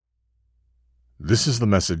This is the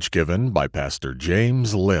message given by Pastor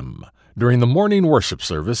James Lim during the morning worship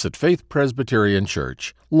service at Faith Presbyterian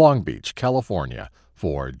Church, Long Beach, California,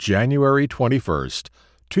 for January 21st,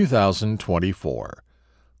 2024.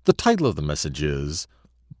 The title of the message is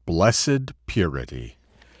Blessed Purity.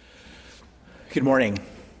 Good morning.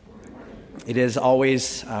 It is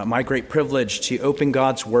always my great privilege to open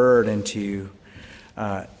God's Word and to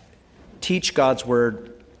teach God's Word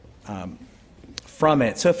from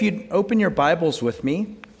it. So if you'd open your Bibles with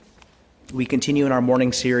me, we continue in our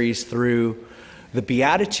morning series through the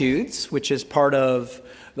Beatitudes, which is part of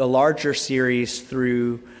the larger series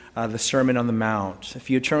through the Sermon on the Mount.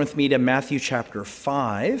 If you turn with me to Matthew chapter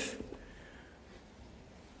 5,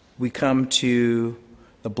 we come to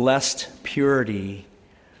the blessed purity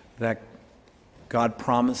that God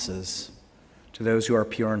promises to those who are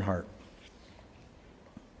pure in heart.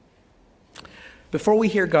 Before we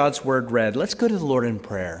hear God's word read, let's go to the Lord in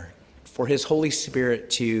prayer for His Holy Spirit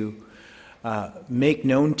to make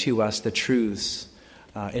known to us the truths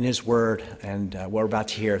in His word and what we're about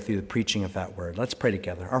to hear through the preaching of that word. Let's pray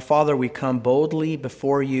together. Our Father, we come boldly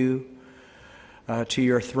before you to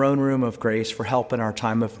your throne room of grace for help in our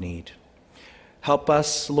time of need. Help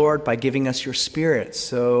us, Lord, by giving us your Spirit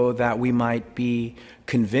so that we might be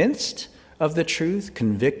convinced of the truth,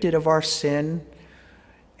 convicted of our sin,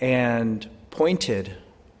 and pointed,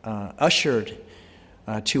 ushered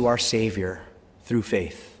to our Savior through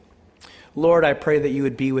faith. Lord, I pray that you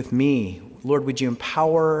would be with me. Lord, would you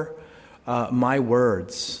empower my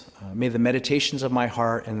words? May the meditations of my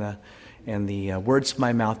heart and the words of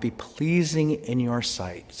my mouth be pleasing in your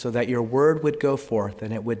sight, so that your word would go forth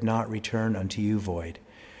and it would not return unto you void.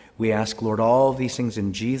 We ask, Lord, all of these things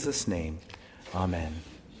in Jesus' name. Amen.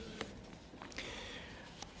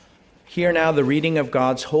 Hear now the reading of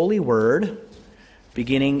God's holy word,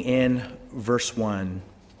 beginning in verse 1.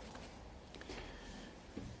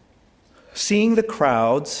 Seeing the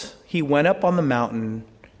crowds, he went up on the mountain,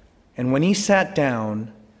 and when he sat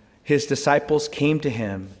down, his disciples came to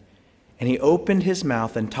him, and he opened his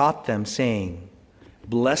mouth and taught them, saying,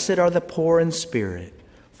 Blessed are the poor in spirit,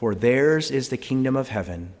 for theirs is the kingdom of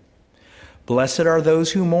heaven. Blessed are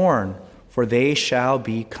those who mourn, for they shall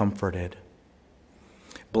be comforted.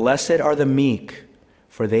 Blessed are the meek,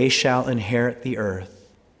 for they shall inherit the earth.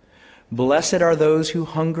 Blessed are those who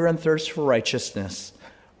hunger and thirst for righteousness,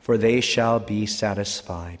 for they shall be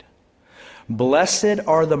satisfied. Blessed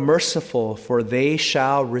are the merciful, for they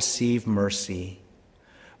shall receive mercy.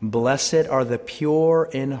 Blessed are the pure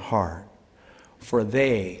in heart, for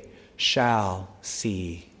they shall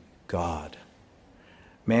see God.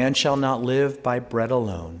 Man shall not live by bread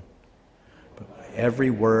alone, but by every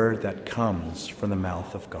word that comes from the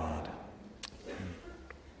mouth of God.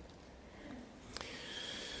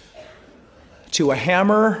 To a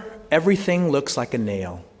hammer, everything looks like a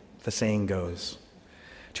nail, the saying goes.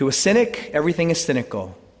 To a cynic, everything is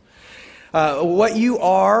cynical. What you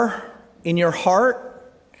are in your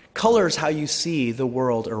heart colors how you see the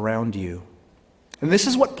world around you. And this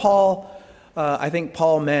is what I think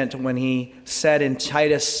Paul meant when he said in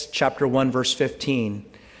Titus chapter 1, verse 15,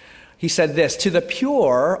 he said this, To the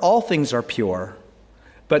pure, all things are pure,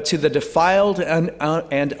 but to the defiled and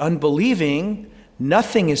unbelieving,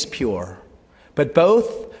 nothing is pure, but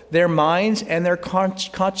both their minds and their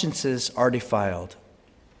consciences are defiled.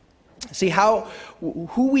 See,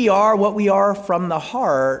 who we are, what we are from the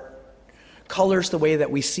heart, colors the way that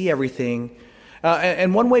we see everything.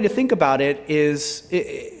 And one way to think about it is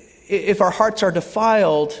if our hearts are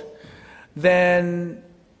defiled, then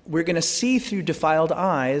we're going to see through defiled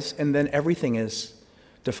eyes, and then everything is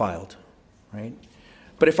defiled, right?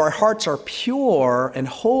 But if our hearts are pure and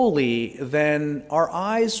holy, then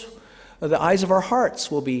the eyes of our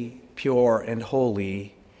hearts will be pure and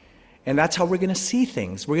holy. And that's how we're going to see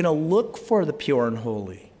things. We're going to look for the pure and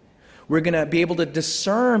holy. We're going to be able to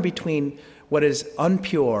discern between what is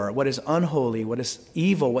impure, what is unholy, what is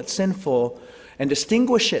evil, what's sinful, and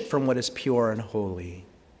distinguish it from what is pure and holy.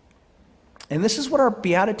 And this is what our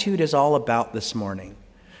beatitude is all about this morning.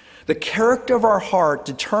 The character of our heart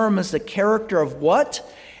determines the character of what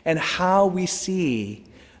and how we see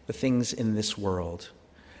the things in this world.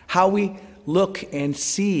 How we look and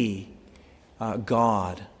see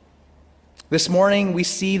God. This morning we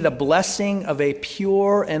see the blessing of a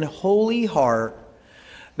pure and holy heart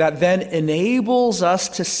that then enables us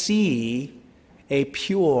to see a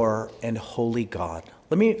pure and holy God.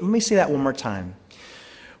 Let me say that one more time.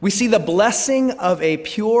 We see the blessing of a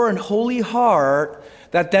pure and holy heart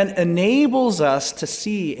that then enables us to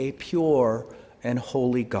see a pure and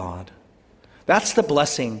holy God. That's the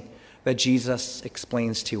blessing that Jesus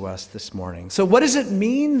explains to us this morning. So what does it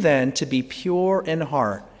mean then to be pure in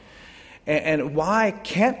heart? And why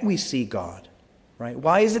can't we see God? Right?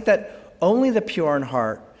 Why is it that only the pure in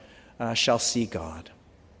heart shall see God?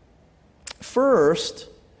 First,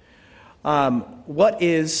 what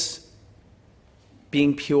is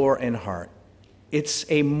being pure in heart? It's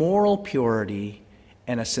a moral purity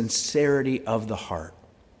and a sincerity of the heart.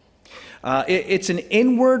 It's an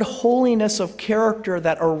inward holiness of character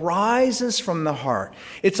that arises from the heart.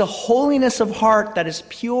 It's a holiness of heart that is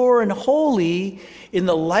pure and holy in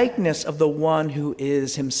the likeness of the one who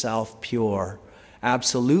is himself pure,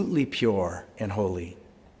 absolutely pure and holy.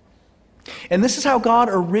 And this is how God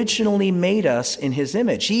originally made us in his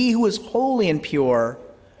image. He who is holy and pure,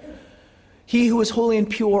 he who is holy and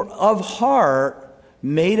pure of heart,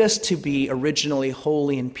 made us to be originally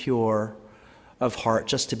holy and pure of heart,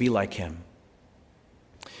 just to be like him.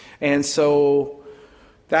 And so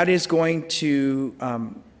that is going to,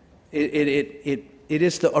 it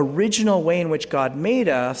is the original way in which God made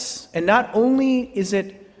us. And not only is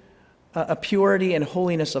it a purity and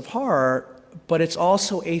holiness of heart, but it's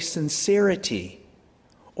also a sincerity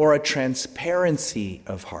or a transparency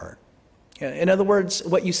of heart. In other words,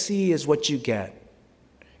 what you see is what you get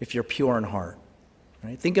if you're pure in heart.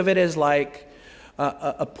 Right? Think of it as like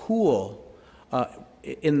a pool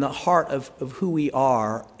in the heart of who we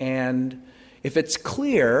are, and if it's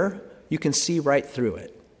clear, you can see right through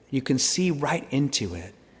it. You can see right into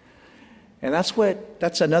it. And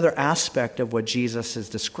that's another aspect of what Jesus is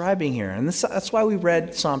describing here. And that's why we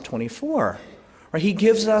read Psalm 24. Right? He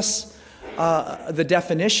gives us the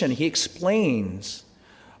definition. He explains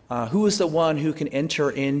who is the one who can enter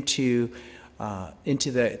into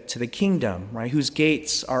the kingdom, right? Whose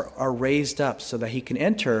gates are raised up so that he can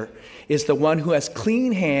enter, is the one who has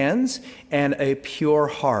clean hands and a pure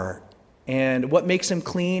heart. And what makes him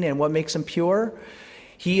clean and what makes him pure?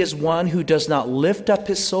 He is one who does not lift up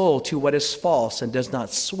his soul to what is false and does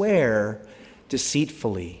not swear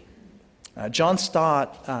deceitfully. John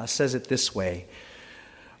Stott says it this way,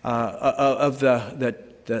 of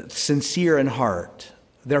the sincere in heart.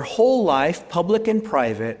 Their whole life, public and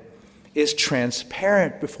private, is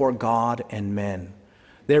transparent before God and men.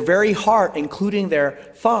 Their very heart, including their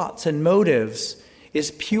thoughts and motives,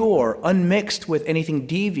 is pure, unmixed with anything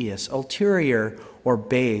devious, ulterior, or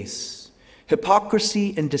base.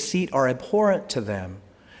 Hypocrisy and deceit are abhorrent to them.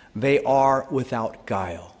 They are without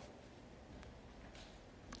guile.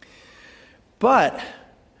 But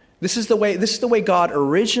this is the way God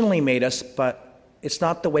originally made us, but it's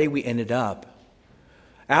not the way we ended up.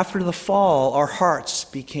 After the fall, our hearts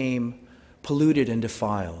became polluted and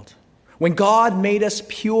defiled. When God made us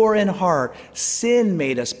pure in heart, sin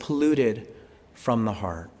made us polluted from the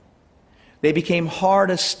heart. They became hard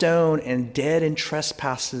as stone and dead in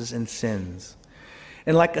trespasses and sins.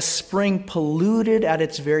 And like a spring polluted at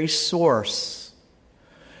its very source,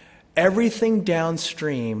 everything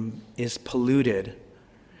downstream is polluted.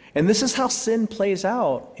 And this is how sin plays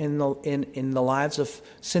out in the lives of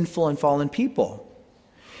sinful and fallen people.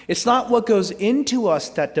 It's not what goes into us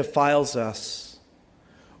that defiles us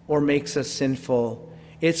or makes us sinful.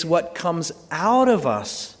 It's what comes out of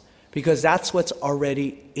us, because that's what's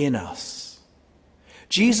already in us.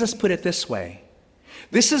 Jesus put it this way.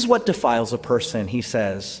 This is what defiles a person, he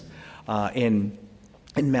says in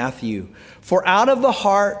Matthew. For out of the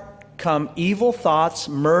heart come evil thoughts,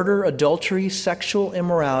 murder, adultery, sexual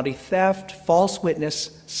immorality, theft, false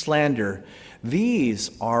witness, slander.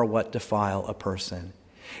 These are what defile a person.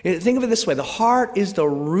 Think of it this way. The heart is the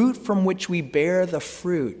root from which we bear the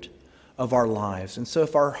fruit of our lives. And so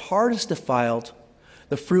if our heart is defiled,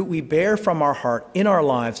 the fruit we bear from our heart in our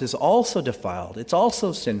lives is also defiled. It's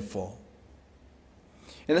also sinful.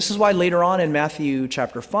 And this is why later on in Matthew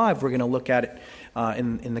chapter 5, we're going to look at it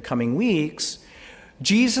in the coming weeks.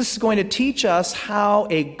 Jesus is going to teach us how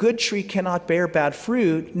a good tree cannot bear bad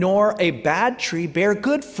fruit, nor a bad tree bear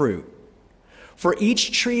good fruit. For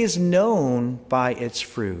each tree is known by its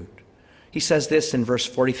fruit. He says this in verse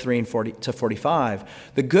 43 and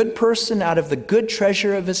 45. The good person out of the good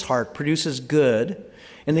treasure of his heart produces good,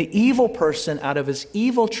 and the evil person out of his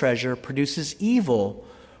evil treasure produces evil.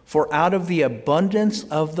 For out of the abundance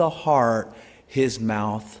of the heart his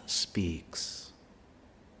mouth speaks.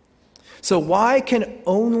 So why can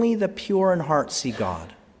only the pure in heart see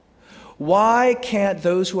God? Why can't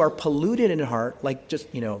those who are polluted in heart, like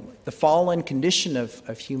just, the fallen condition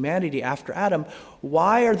of humanity after Adam,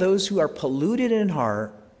 why are those who are polluted in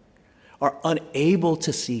heart are unable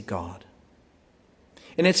to see God?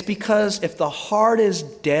 And it's because if the heart is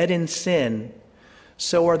dead in sin,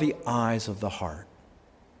 so are the eyes of the heart.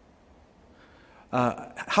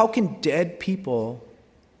 How can dead people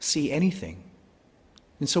see anything?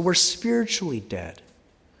 And so we're spiritually dead.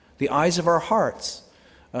 The eyes of our hearts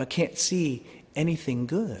can't see anything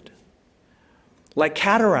good. Like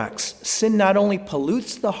cataracts, sin not only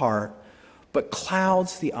pollutes the heart, but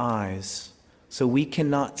clouds the eyes, so we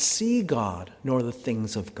cannot see God nor the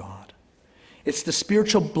things of God. It's the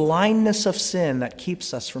spiritual blindness of sin that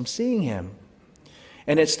keeps us from seeing Him.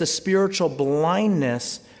 And it's the spiritual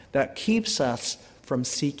blindness that keeps us from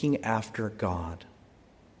seeking after God.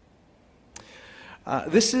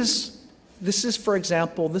 This is, for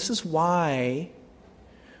example, this is why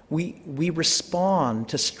we respond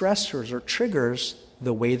to stressors or triggers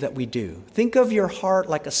the way that we do. Think of your heart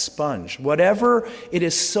like a sponge. Whatever it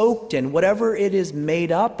is soaked in, whatever it is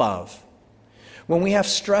made up of. When we have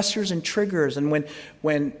stressors and triggers, and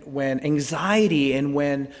when anxiety and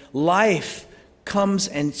when life comes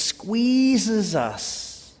and squeezes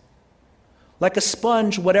us, like a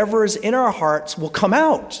sponge, whatever is in our hearts will come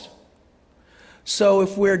out. So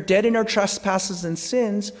if we're dead in our trespasses and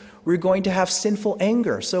sins, we're going to have sinful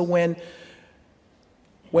anger. So when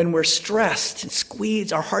we're stressed and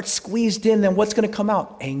squeezed, our heart's squeezed in, then what's going to come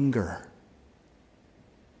out? Anger.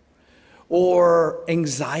 Or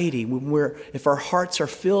anxiety. If our hearts are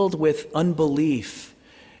filled with unbelief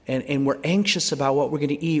and we're anxious about what we're going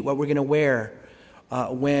to eat, what we're going to wear,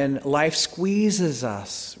 when life squeezes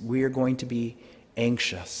us, we are going to be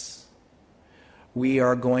anxious. We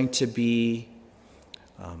are going to be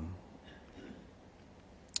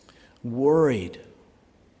worried.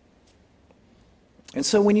 And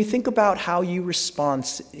so when you think about how you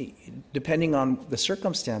respond, depending on the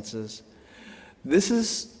circumstances, this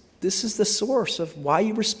is the source of why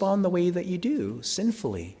you respond the way that you do,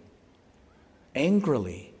 sinfully,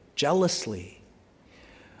 angrily, jealously,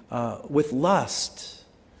 with lust,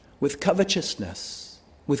 with covetousness,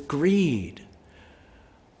 with greed.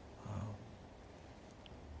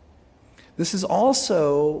 This is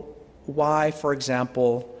also why, for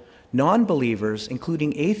example, non-believers,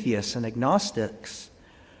 including atheists and agnostics,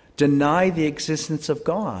 deny the existence of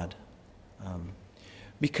God.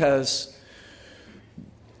 Because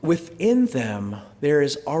within them, there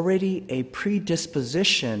is already a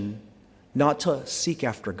predisposition not to seek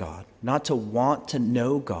after God, not to want to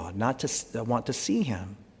know God, not to want to see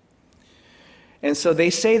Him. And so they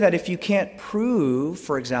say that if you can't prove,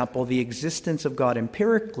 for example, the existence of God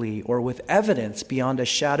empirically or with evidence beyond a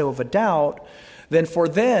shadow of a doubt, then for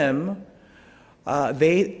them,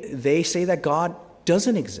 they say that God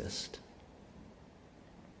doesn't exist.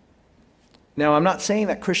 Now, I'm not saying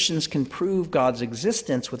that Christians can prove God's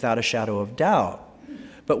existence without a shadow of doubt,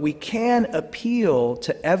 but we can appeal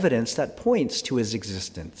to evidence that points to His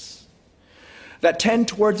existence, that tend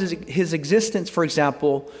towards His existence, for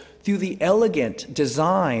example, through the elegant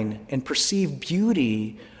design and perceived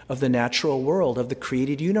beauty of the natural world, of the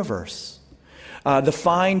created universe, the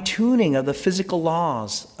fine-tuning of the physical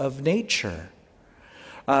laws of nature,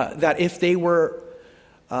 that if they were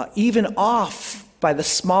even off by the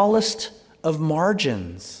smallest of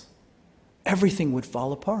margins, everything would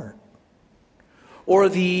fall apart. Or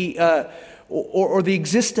the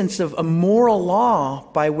existence of a moral law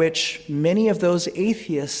by which many of those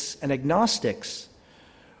atheists and agnostics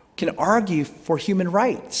can argue for human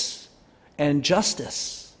rights and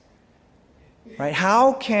justice. Right?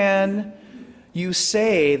 How can you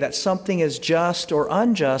say that something is just or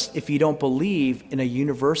unjust if you don't believe in a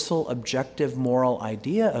universal, objective, moral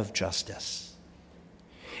idea of justice?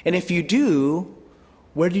 And if you do,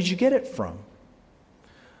 where did you get it from?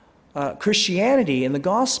 Christianity and the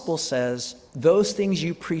gospel says those things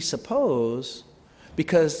you presuppose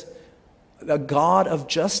because the God of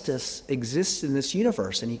justice exists in this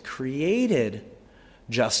universe, and He created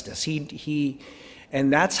justice.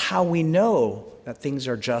 And that's how we know that things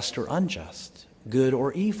are just or unjust, good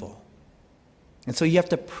or evil. And so you have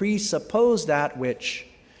to presuppose that which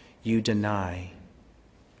you deny.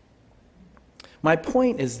 My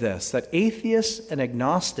point is this, that atheists and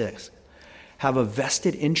agnostics have a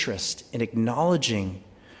vested interest in acknowledging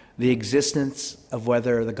the existence of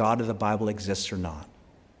whether the God of the Bible exists or not.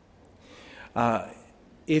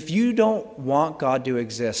 If you don't want God to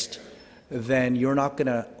exist, then you're not going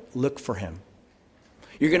to look for Him.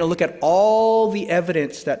 You're going to look at all the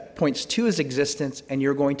evidence that points to His existence, and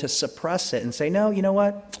you're going to suppress it and say, no, you know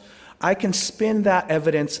what? I can spin that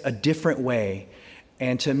evidence a different way.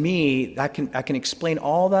 And to me, I can explain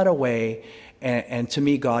all that away, and to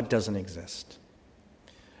me, God doesn't exist.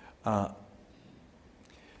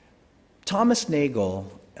 Thomas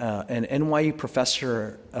Nagel, an NYU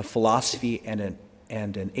professor of philosophy and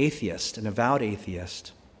an atheist, an avowed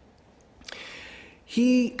atheist,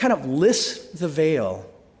 he kind of lifts the veil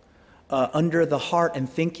under the heart and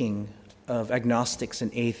thinking of agnostics and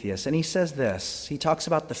atheists. And he says this. He talks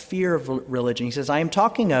about the fear of religion. He says, I am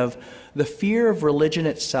talking of the fear of religion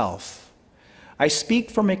itself. I speak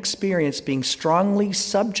from experience, being strongly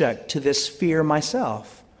subject to this fear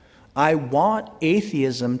myself. I want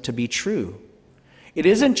atheism to be true. It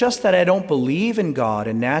isn't just that I don't believe in God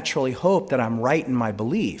and naturally hope that I'm right in my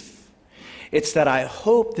belief. It's that I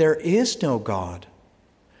hope there is no God.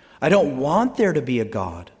 I don't want there to be a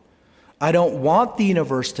God. I don't want the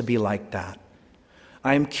universe to be like that.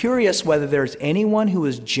 I am curious whether there's anyone who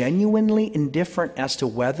is genuinely indifferent as to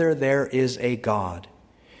whether there is a God.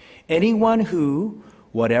 Anyone who,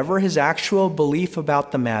 whatever his actual belief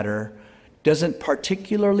about the matter, doesn't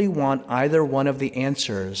particularly want either one of the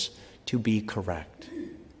answers to be correct.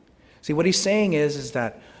 See, what he's saying is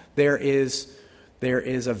that there is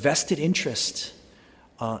a vested interest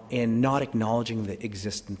in not acknowledging the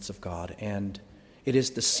existence of God, and it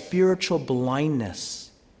is the spiritual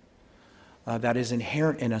blindness that is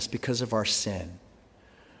inherent in us because of our sin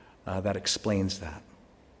that explains that.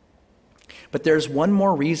 But there's one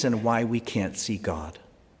more reason why we can't see God.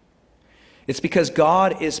 It's because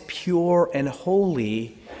God is pure and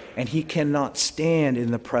holy, and he cannot stand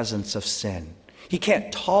in the presence of sin. He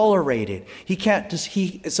can't tolerate it.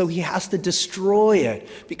 So he has to destroy it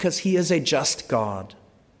because he is a just God.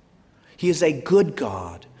 He is a good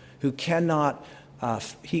God who cannot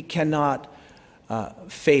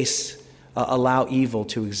allow evil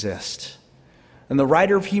to exist. And the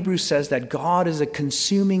writer of Hebrews says that God is a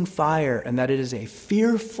consuming fire and that it is a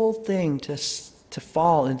fearful thing to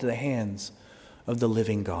fall into the hands of the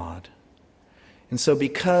living God. And so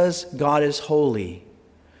because God is holy,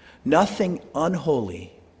 nothing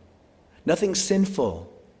unholy, nothing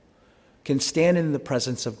sinful can stand in the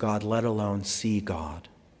presence of God, let alone see God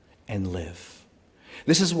and live.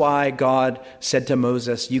 This is why God said to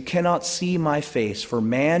Moses, you cannot see my face, for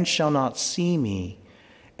man shall not see me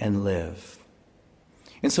and live.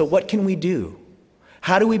 And so what can we do?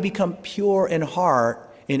 How do we become pure in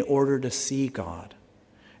heart in order to see God?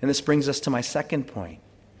 And this brings us to my second point.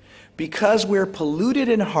 Because we're polluted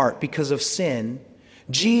in heart because of sin,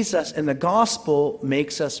 Jesus in the gospel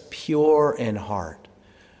makes us pure in heart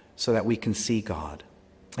so that we can see God.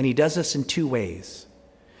 And he does this in two ways.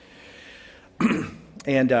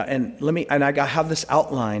 And I have this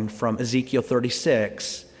outline from Ezekiel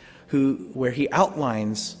 36, where he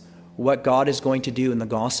outlines what God is going to do in the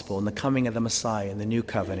gospel, in the coming of the Messiah, in the new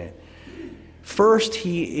covenant. First,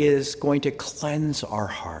 he is going to cleanse our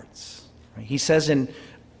hearts. He says in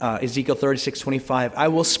Ezekiel 36:25, I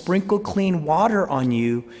will sprinkle clean water on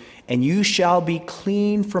you, and you shall be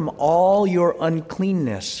clean from all your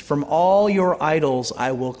uncleanness. From all your idols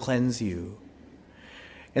I will cleanse you.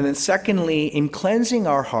 And then secondly, in cleansing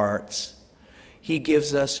our hearts, he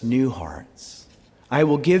gives us new hearts. I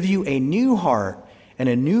will give you a new heart, and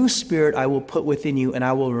a new spirit I will put within you, and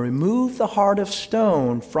I will remove the heart of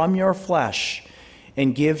stone from your flesh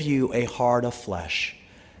and give you a heart of flesh.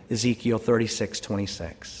 Ezekiel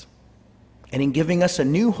 36:26. And in giving us a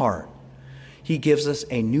new heart, he gives us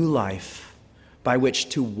a new life by which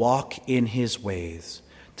to walk in his ways,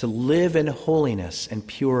 to live in holiness and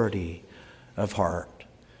purity of heart.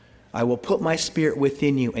 I will put my spirit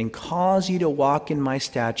within you and cause you to walk in my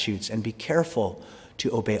statutes and be careful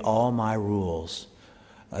to obey all my rules.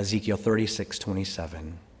 Ezekiel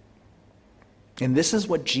 36:27. And this is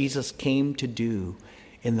what Jesus came to do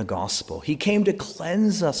in the gospel. He came to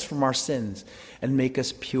cleanse us from our sins and make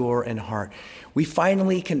us pure in heart. We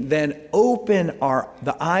finally can then open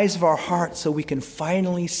the eyes of our heart so we can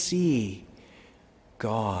finally see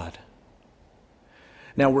God.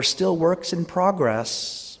 Now, we're still works in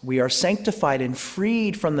progress. We are sanctified and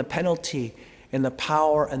freed from the penalty and the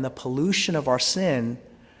power and the pollution of our sin.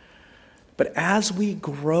 But as we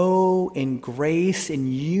grow in grace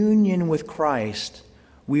and union with Christ,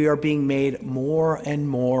 we are being made more and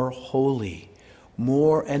more holy,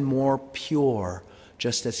 more and more pure,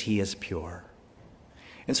 just as he is pure.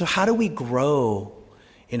 And so how do we grow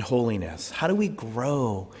in holiness? How do we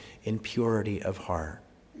grow in purity of heart?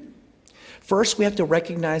 First, we have to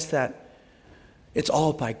recognize that it's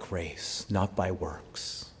all by grace, not by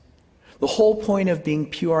works. The whole point of being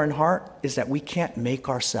pure in heart is that we can't make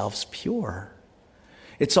ourselves pure.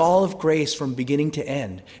 It's all of grace from beginning to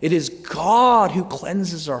end. It is God who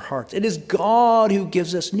cleanses our hearts. It is God who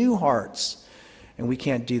gives us new hearts, and we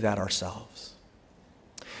can't do that ourselves.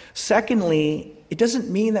 Secondly, it doesn't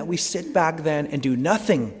mean that we sit back then and do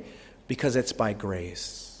nothing because it's by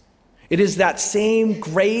grace. It is that same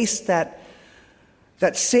grace that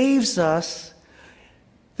saves us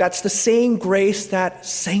That's the same grace that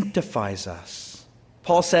sanctifies us.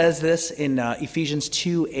 Paul says this in Ephesians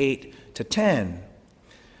 2:8-10.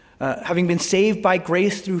 Having been saved by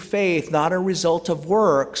grace through faith, not a result of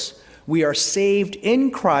works, we are saved in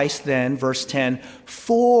Christ then, verse 10,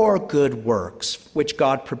 for good works, which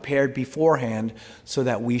God prepared beforehand so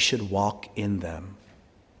that we should walk in them.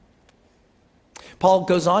 Paul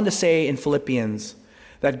goes on to say in Philippians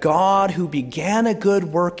that God who began a good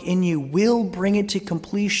work in you will bring it to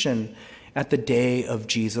completion at the day of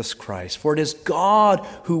Jesus Christ. For it is God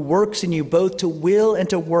who works in you both to will and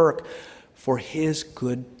to work for his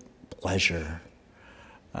good pleasure.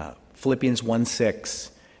 Philippians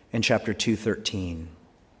 1:6 and chapter 2:13.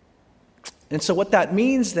 And so what that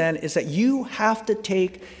means then is that you have to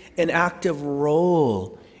take an active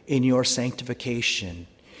role in your sanctification,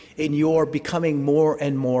 in your becoming more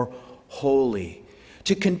and more holy,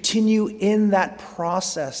 to continue in that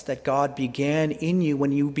process that God began in you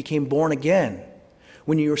when you became born again,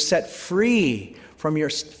 when you were set free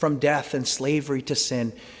from death and slavery to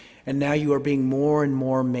sin, and now you are being more and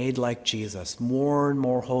more made like Jesus, more and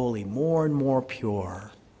more holy, more and more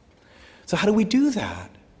pure. So how do we do that?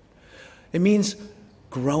 It means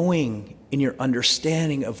growing in your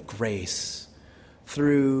understanding of grace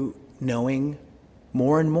through knowing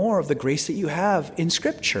more and more of the grace that you have in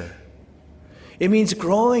Scripture. It means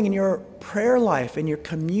growing in your prayer life, in your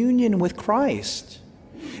communion with Christ.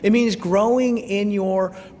 It means growing in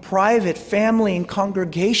your private, family, and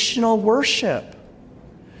congregational worship.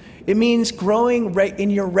 It means growing in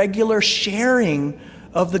your regular sharing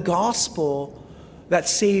of the gospel that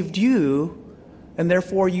saved you, and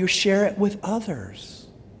therefore you share it with others.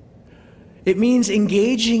 It means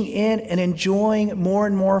engaging in and enjoying more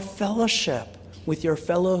and more fellowship with your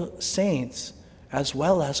fellow saints as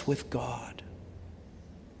well as with God.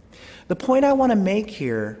 The point I want to make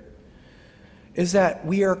here is that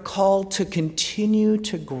we are called to continue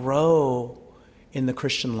to grow in the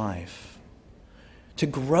Christian life, to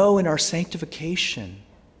grow in our sanctification,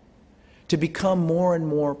 to become more and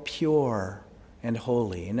more pure and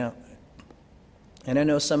holy. And I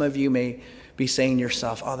know some of you may be saying to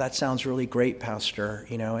yourself, oh, that sounds really great, Pastor,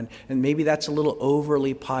 and maybe that's a little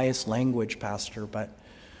overly pious language, Pastor, but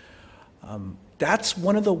that's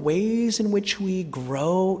one of the ways in which we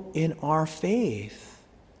grow in our faith.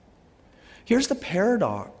 Here's the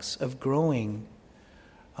paradox of growing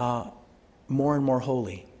more and more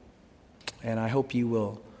holy, and I hope you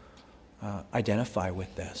will identify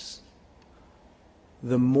with this.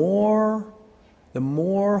 The more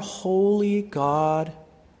holy God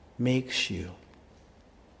makes you,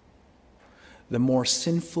 the more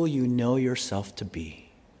sinful you know yourself to be.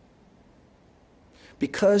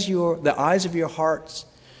 Because the eyes of your hearts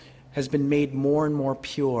has been made more and more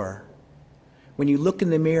pure, when you look in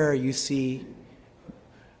the mirror, you see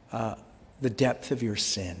the depth of your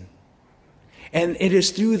sin. And it is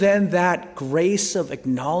through then that grace of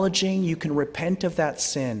acknowledging you can repent of that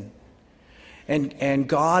sin. And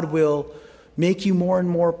God will make you more and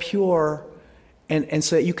more pure, and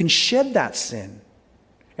so that you can shed that sin.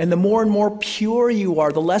 And the more and more pure you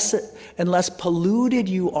are, the less and less polluted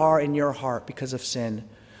you are in your heart because of sin,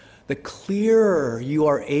 the clearer you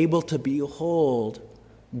are able to behold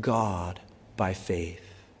God by faith.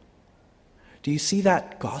 Do you see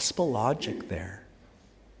that gospel logic there?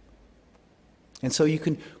 And so you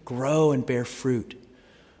can grow and bear fruit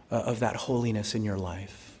of that holiness in your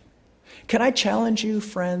life. Can I challenge you,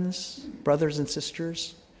 friends, brothers and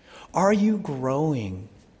sisters? Are you growing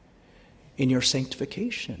in your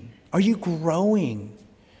sanctification? Are you growing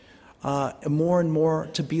more and more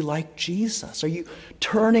to be like Jesus? Are you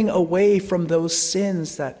turning away from those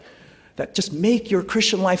sins that just make your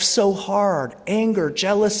Christian life so hard? Anger,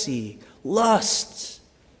 jealousy, lust,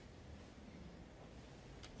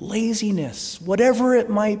 laziness, whatever it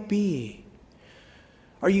might be.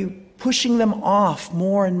 Are you pushing them off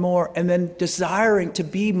more and more and then desiring to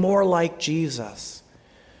be more like Jesus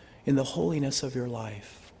in the holiness of your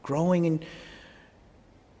life? Growing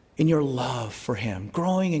in your love for him,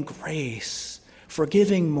 growing in grace,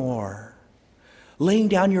 forgiving more, laying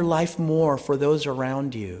down your life more for those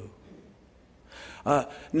around you,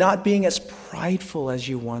 not being as prideful as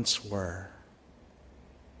you once were.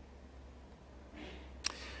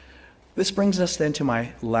 This brings us then to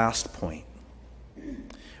my last point.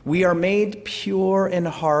 We are made pure in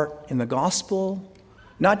heart in the gospel,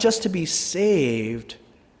 not just to be saved,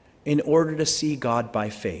 in order to see God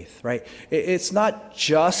by faith, right? It's not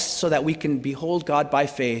just so that we can behold God by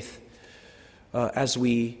faith as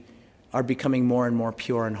we are becoming more and more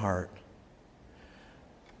pure in heart.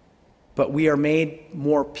 But we are made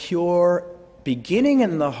more pure beginning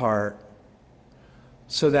in the heart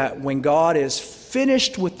so that when God is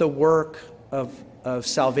finished with the work of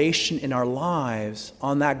salvation in our lives,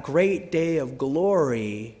 on that great day of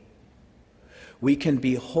glory, we can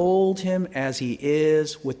behold him as he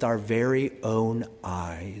is with our very own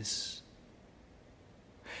eyes.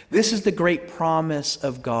 This is the great promise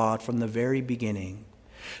of God from the very beginning,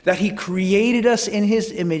 that he created us in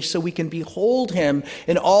his image so we can behold him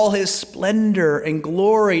in all his splendor and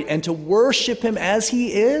glory and to worship him as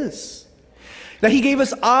he is. That he gave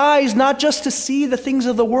us eyes not just to see the things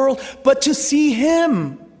of the world, but to see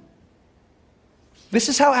him. This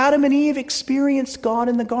is how Adam and Eve experienced God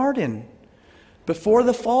in the garden. Before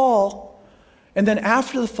the fall, and then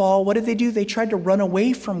after the fall, what did they do? They tried to run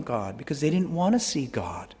away from God because they didn't want to see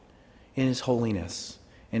God in his holiness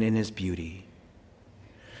and in his beauty.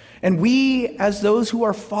 And we, as those who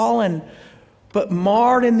are fallen, but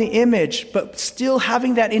marred in the image, but still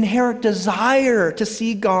having that inherent desire to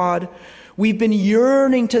see God, we've been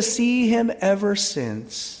yearning to see him ever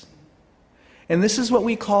since. And this is what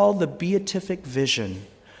we call the beatific vision,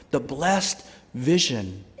 the blessed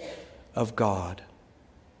vision of God.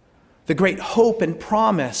 The great hope and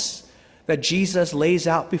promise that Jesus lays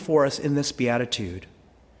out before us in this beatitude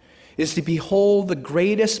is to behold the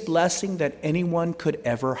greatest blessing that anyone could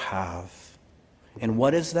ever have. And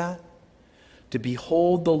what is that? To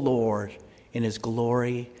behold the Lord in his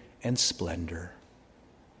glory and splendor.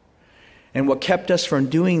 And what kept us from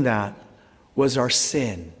doing that was our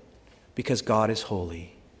sin, because God is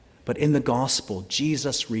holy. But in the gospel,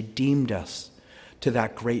 Jesus redeemed us to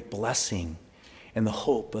that great blessing and the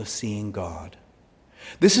hope of seeing God.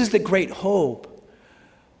 This is the great hope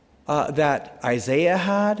that Isaiah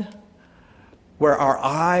had, where our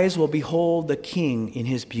eyes will behold the King in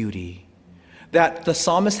his beauty. That the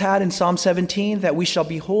psalmist had in Psalm 17, that we shall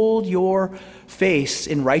behold your face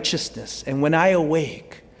in righteousness, and when I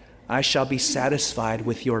awake, I shall be satisfied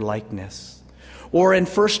with your likeness. Or in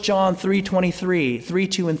 1 John 3:23,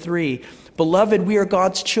 3:2 and 3, beloved, we are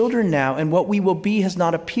God's children now, and what we will be has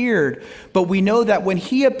not appeared. But we know that when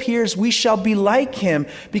he appears, we shall be like him,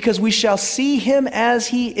 because we shall see him as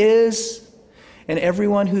he is. And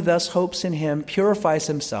everyone who thus hopes in him purifies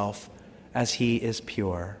himself as he is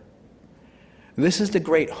pure. This is the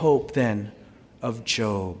great hope, then, of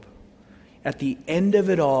Job. At the end of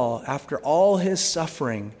it all, after all his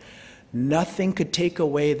suffering, nothing could take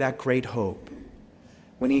away that great hope.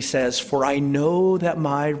 When he says, for I know that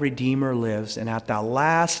my Redeemer lives, and at the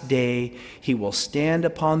last day he will stand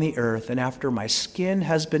upon the earth, and after my skin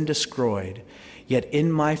has been destroyed, yet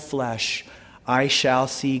in my flesh I shall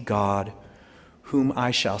see God, whom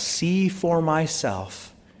I shall see for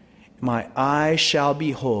myself. My eyes shall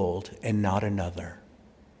behold, and not another.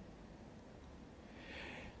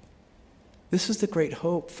 This is the great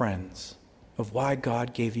hope, friends, of why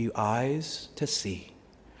God gave you eyes to see.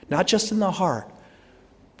 Not just in the heart,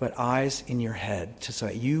 but eyes in your head, so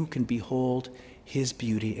that you can behold his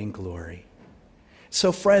beauty and glory.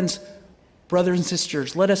 So friends, brothers and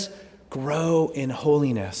sisters, let us grow in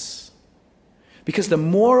holiness. Because the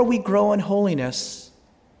more we grow in holiness,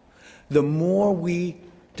 the more we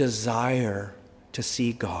desire to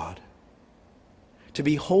see God. To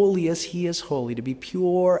be holy as he is holy, to be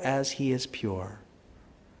pure as he is pure.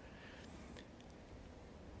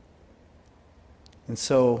 And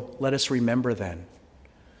so let us remember then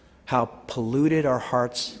how polluted our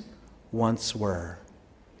hearts once were,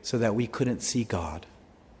 so that we couldn't see God.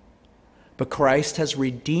 But Christ has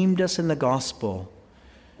redeemed us in the gospel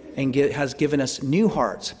and has given us new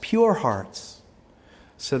hearts, pure hearts,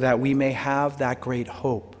 so that we may have that great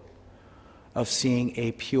hope of seeing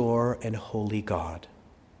a pure and holy God.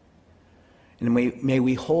 And may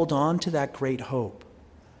we hold on to that great hope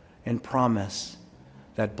and promise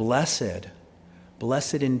that blessed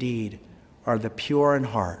indeed are the pure in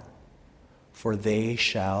heart, for they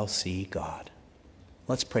shall see God.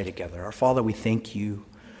 Let's pray together. Our Father, we thank you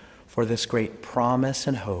for this great promise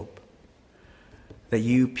and hope, that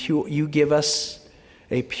you give us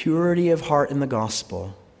a purity of heart in the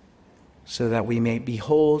gospel, so that we may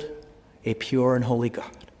behold a pure and holy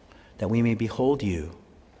God, that we may behold you.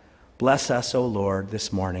 Bless us, O Lord,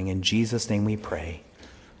 this morning. In Jesus' name we pray.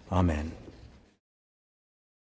 Amen.